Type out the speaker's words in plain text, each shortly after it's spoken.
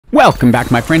Welcome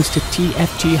back, my friends, to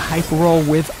TFT Hyper Roll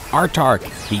with Tarc.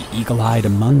 The eagle-eyed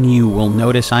among you will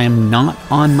notice I am not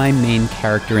on my main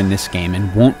character in this game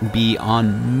and won't be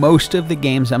on most of the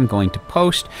games I'm going to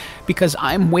post because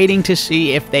I'm waiting to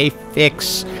see if they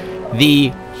fix the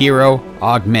hero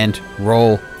augment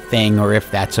roll thing or if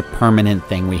that's a permanent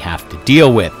thing we have to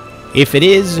deal with. If it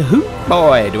is, hoot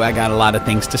boy, do I got a lot of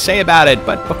things to say about it.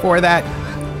 But before that,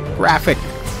 graphic,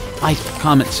 like,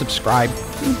 comment, subscribe,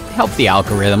 help the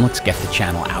algorithm. Let's get the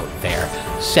channel out there.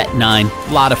 Set 9,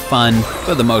 a lot of fun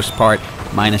for the most part,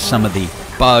 minus some of the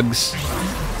bugs.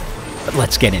 But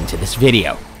let's get into this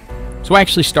video. So I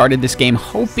actually started this game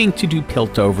hoping to do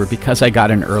Piltover because I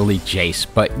got an early Jace,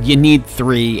 but you need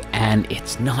 3 and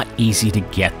it's not easy to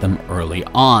get them early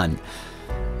on.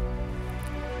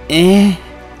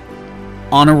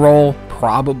 Honor Roll,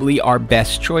 probably our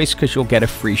best choice because you'll get a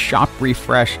free shop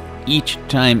refresh each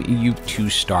time you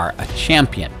 2-star a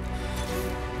champion.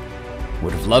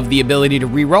 Would have loved the ability to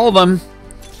re-roll them.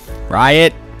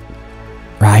 Riot,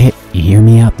 you hear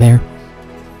me out there?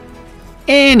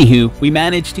 Anywho, we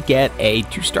managed to get a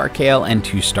 2-star Kale and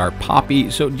 2-star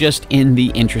Poppy, so just in the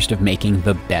interest of making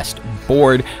the best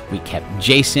board, we kept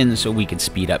Jason so we could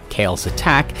speed up Kale's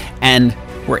attack, and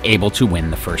were able to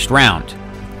win the first round.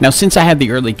 Now, since I had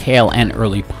the early Kale and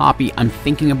early Poppy, I'm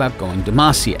thinking about going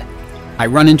Demacia. I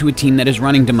run into a team that is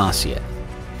running Demacia.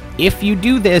 If you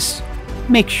do this,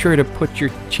 make sure to put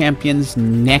your champions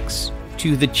next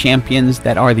to the champions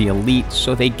that are the elite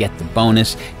so they get the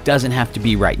bonus. Doesn't have to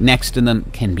be right next to them,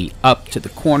 can be up to the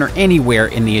corner, anywhere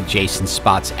in the adjacent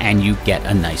spots, and you get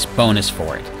a nice bonus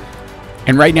for it.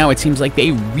 And right now it seems like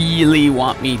they really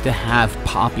want me to have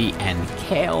Poppy and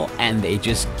Kale, and they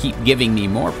just keep giving me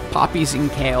more Poppies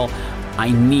and Kale. I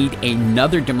need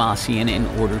another Demacian in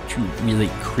order to really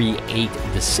create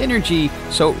the synergy,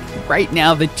 so right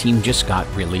now the team just got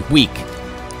really weak.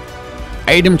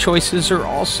 Item choices are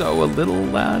also a little,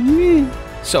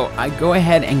 so I go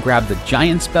ahead and grab the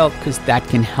Giant's Belt because that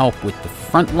can help with the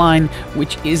front line,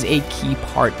 which is a key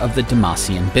part of the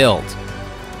Demacian build.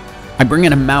 I bring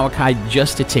in a Maokai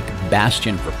just to take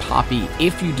Bastion for Poppy.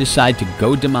 If you decide to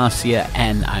go Demacia,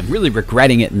 and I'm really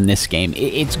regretting it in this game,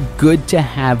 it's good to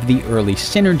have the early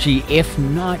synergy. If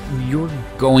not, you're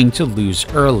going to lose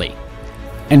early.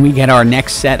 And we get our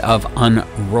next set of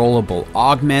unrollable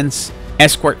augments.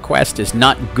 Escort Quest is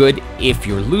not good if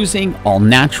you're losing. All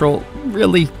Natural,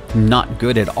 really not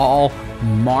good at all.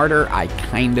 Martyr I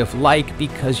kind of like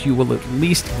because you will at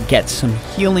least get some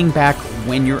healing back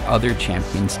when your other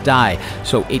champions die,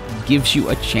 so it gives you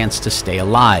a chance to stay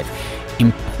alive.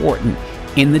 Important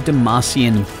in the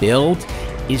Demacian build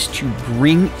is to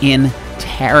bring in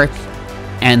Taric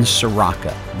and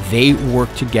Soraka. They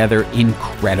work together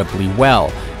incredibly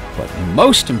well, but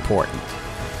most important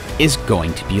is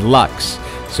going to be LUX.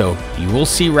 So you will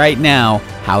see right now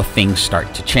how things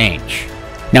start to change.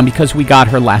 Now, because we got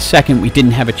her last second, we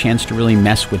didn't have a chance to really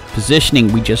mess with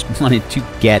positioning. We just wanted to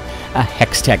get a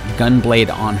Hextech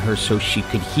Gunblade on her so she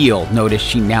could heal. Notice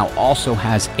she now also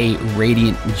has a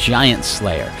Radiant Giant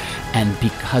Slayer. And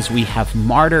because we have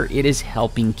Martyr, it is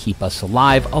helping keep us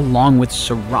alive, along with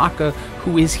Soraka,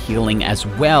 who is healing as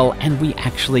well, and we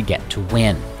actually get to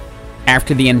win.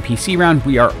 After the NPC round,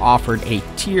 we are offered a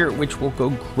tier, which will go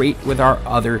great with our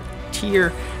other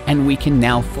tier, and we can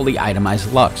now fully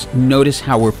itemize LUX. Notice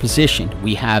how we're positioned.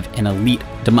 We have an elite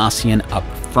Demacian up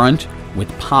front with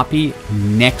Poppy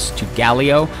next to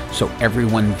Galio, so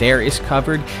everyone there is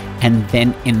covered, and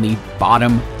then in the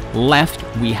bottom left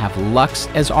we have LUX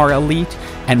as our elite,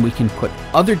 and we can put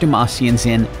other Demacians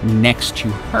in next to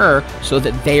her so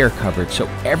that they are covered, so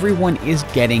everyone is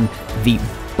getting the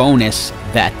bonus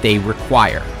that they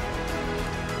require.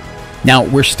 Now,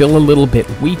 we're still a little bit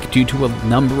weak due to a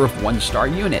number of 1-star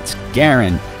units.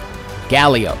 Garen,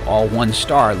 Galio, all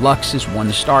 1-star. LUX is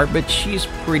 1-star, but she's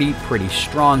pretty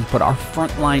strong, but our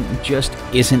front line just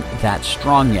isn't that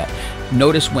strong yet.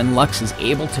 Notice when LUX is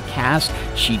able to cast,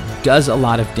 she does a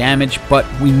lot of damage, but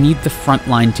we need the front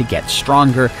line to get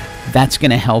stronger. That's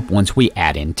going to help once we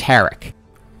add in Taric.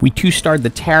 We 2-starred the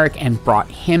Taric and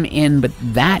brought him in, but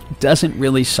that doesn't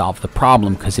really solve the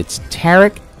problem because it's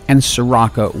Taric and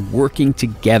Soraka working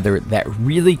together that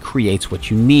really creates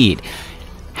what you need.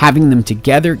 Having them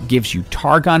together gives you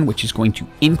Targon, which is going to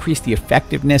increase the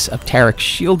effectiveness of Taric's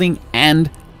shielding and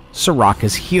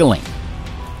Soraka's healing.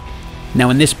 Now,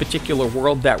 in this particular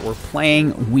world that we're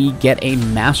playing, we get a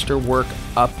Masterwork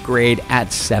upgrade at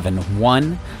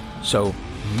 7-1, so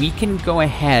we can go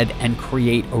ahead and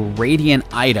create a Radiant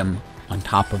item on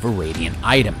top of a Radiant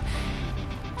item.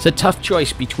 It's a tough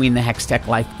choice between the Hextech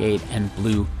Lifegate and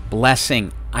Blue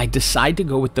Blessing. I decide to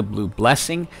go with the blue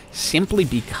blessing simply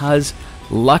because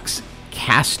Lux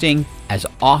casting as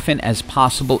often as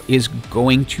possible is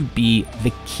going to be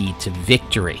the key to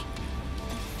victory.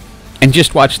 And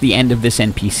just watch the end of this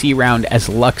NPC round as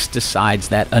Lux decides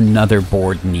that another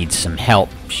board needs some help.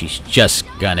 She's just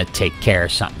gonna take care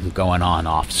of something going on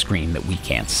off screen that we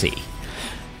can't see.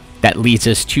 That leads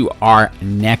us to our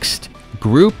next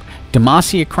group.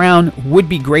 Demacia Crown would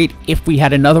be great if we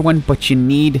had another one, but you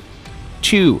need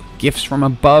 2. Gifts from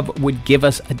above would give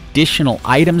us additional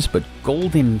items, but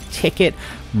golden ticket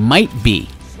might be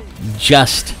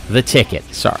just the ticket.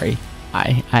 Sorry,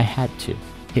 I had to.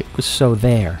 It was so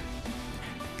there.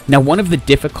 Now, one of the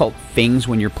difficult things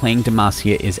when you're playing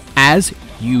Demacia is as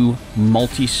you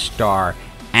multi-star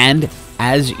and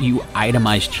as you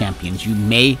itemize champions, you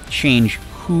may change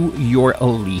who your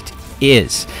elite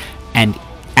is. And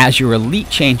as your elite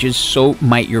changes, so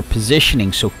might your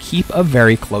positioning, so keep a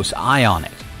very close eye on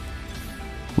it.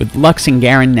 With Lux and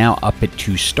Garen now up at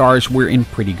 2 stars, we're in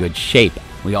pretty good shape.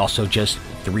 We also just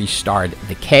 3-starred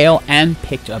the Kale and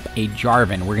picked up a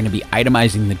Jarvan. We're going to be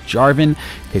itemizing the Jarvan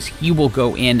because he will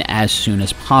go in as soon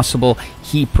as possible.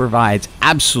 He provides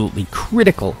absolutely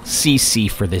critical CC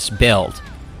for this build.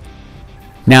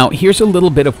 Now, here's a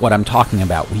little bit of what I'm talking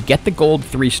about. We get the gold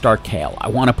 3-star Kale. I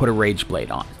want to put a Rage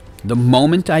Blade on. The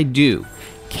moment I do,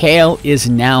 Kale is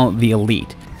now the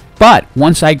elite. But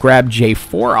once I grab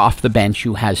J4 off the bench,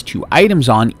 who has 2 items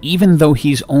on, even though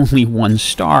he's only 1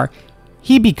 star,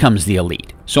 he becomes the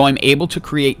elite. So I'm able to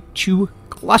create 2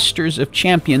 clusters of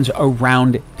champions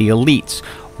around the elites.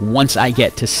 Once I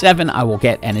get to 7, I will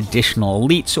get an additional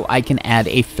elite, so I can add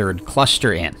a 3rd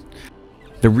cluster in.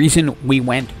 The reason we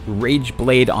went Rage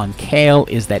Blade on Kale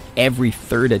is that every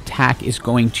 3rd attack is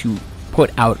going to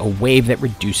put out a wave that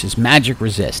reduces magic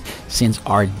resist, since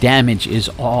our damage is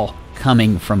all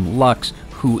coming from Lux,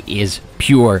 who is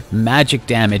pure magic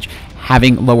damage.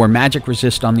 Having lower magic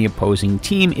resist on the opposing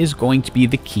team is going to be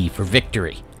the key for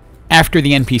victory. After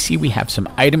the NPC, we have some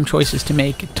item choices to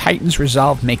make. Titan's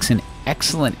Resolve makes an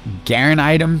excellent Garen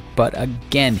item, but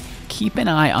again, keep an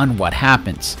eye on what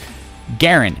happens.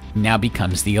 Garen now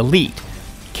becomes the elite.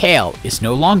 Kale is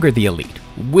no longer the elite,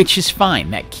 which is fine.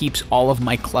 That keeps all of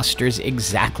my clusters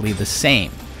exactly the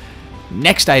same.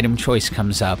 Next item choice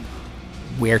comes up,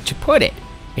 where to put it.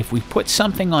 If we put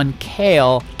something on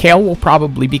Kale, Kale will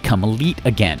probably become elite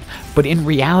again. But in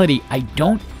reality, I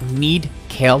don't need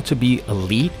Kale to be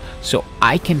elite, so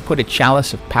I can put a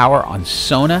Chalice of Power on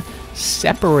Sona,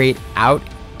 separate out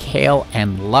Kale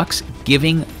and Lux,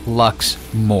 giving Lux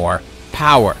more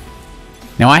power.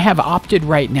 Now, I have opted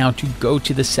right now to go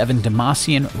to the 7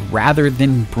 Demacian rather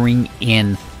than bring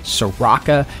in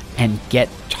Soraka and get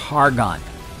Targon.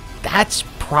 That's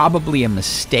probably a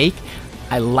mistake.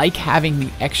 I like having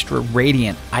the extra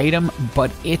Radiant item,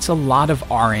 but it's a lot of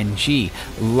RNG.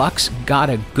 Lux got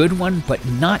a good one, but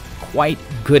not quite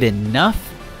good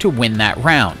enough to win that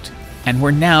round. And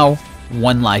we're now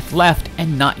 1 life left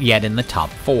and not yet in the top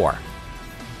 4.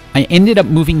 I ended up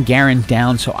moving Garen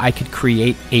down so I could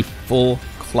create a full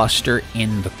cluster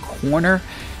in the corner,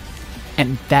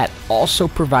 and that also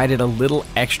provided a little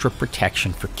extra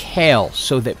protection for Kale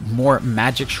so that more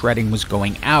magic shredding was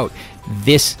going out.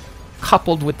 This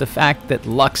coupled with the fact that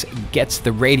Lux gets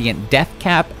the Radiant Death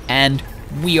Cap, and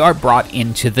we are brought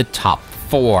into the top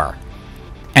 4.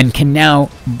 And can now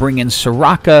bring in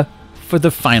Soraka for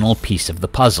the final piece of the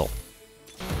puzzle.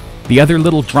 The other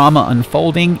little drama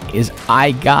unfolding is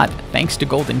I got, thanks to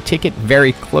Golden Ticket,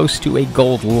 very close to a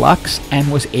gold Lux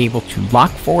and was able to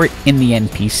lock for it in the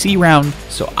NPC round,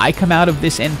 so I come out of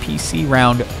this NPC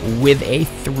round with a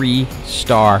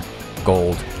 3-star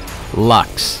gold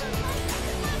Lux.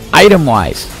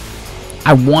 Item-wise,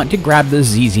 I want to grab the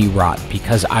ZZ Rot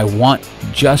because I want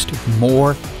just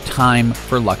more time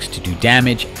for Lux to do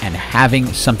damage, and having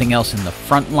something else in the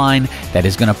front line that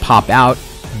is going to pop out,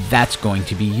 that's going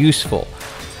to be useful.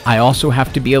 I also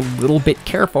have to be a little bit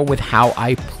careful with how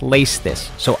I place this,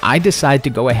 so I decide to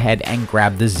go ahead and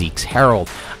grab the Zeke's Herald.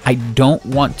 I don't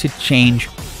want to change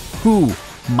who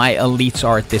my elites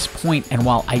are at this point, and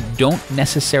while I don't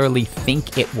necessarily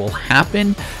think it will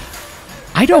happen,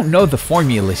 I don't know the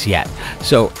formulas yet,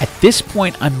 so at this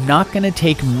point I'm not going to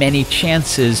take many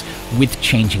chances with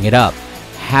changing it up.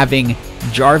 Having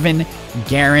Jarvan,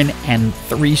 Garen, and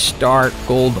 3-star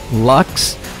gold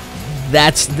Lux,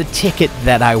 that's the ticket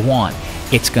that I want.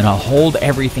 It's going to hold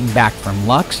everything back from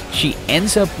Lux. She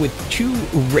ends up with 2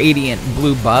 radiant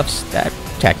blue buffs. That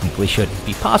technically shouldn't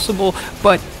be possible,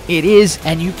 but it is,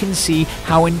 and you can see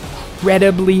how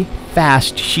incredibly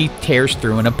fast she tears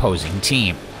through an opposing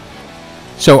team.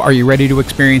 So are you ready to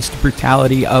experience the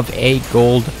brutality of a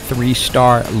gold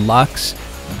 3-star Lux?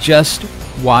 Just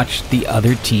watch the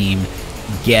other team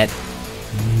get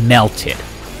melted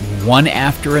one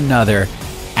after another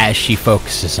as she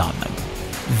focuses on them.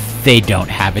 They don't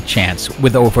have a chance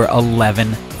with over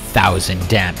 11,000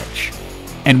 damage.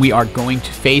 And we are going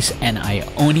to face an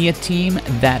Ionia team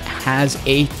that has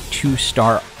a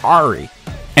 2-star Ahri.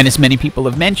 And as many people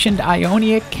have mentioned,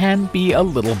 Ionia can be a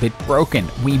little bit broken.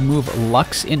 We move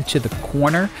Lux into the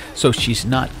corner so she's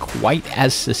not quite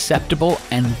as susceptible,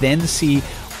 and then see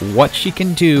what she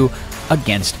can do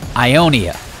against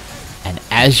Ionia. And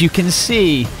as you can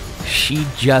see, she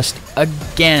just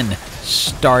again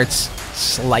starts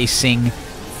slicing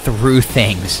through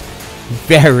things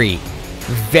very,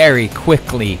 very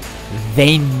quickly.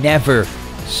 They never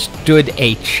stood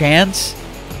a chance.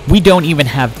 We don't even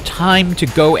have time to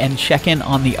go and check in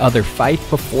on the other fight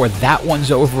before that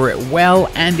one's over as well,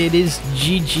 and it is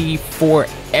GG for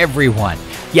everyone.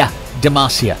 Yeah,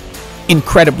 Demacia,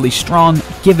 incredibly strong.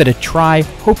 Give it a try.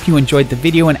 Hope you enjoyed the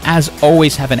video, and as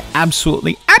always, have an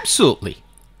absolutely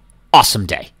awesome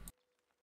day.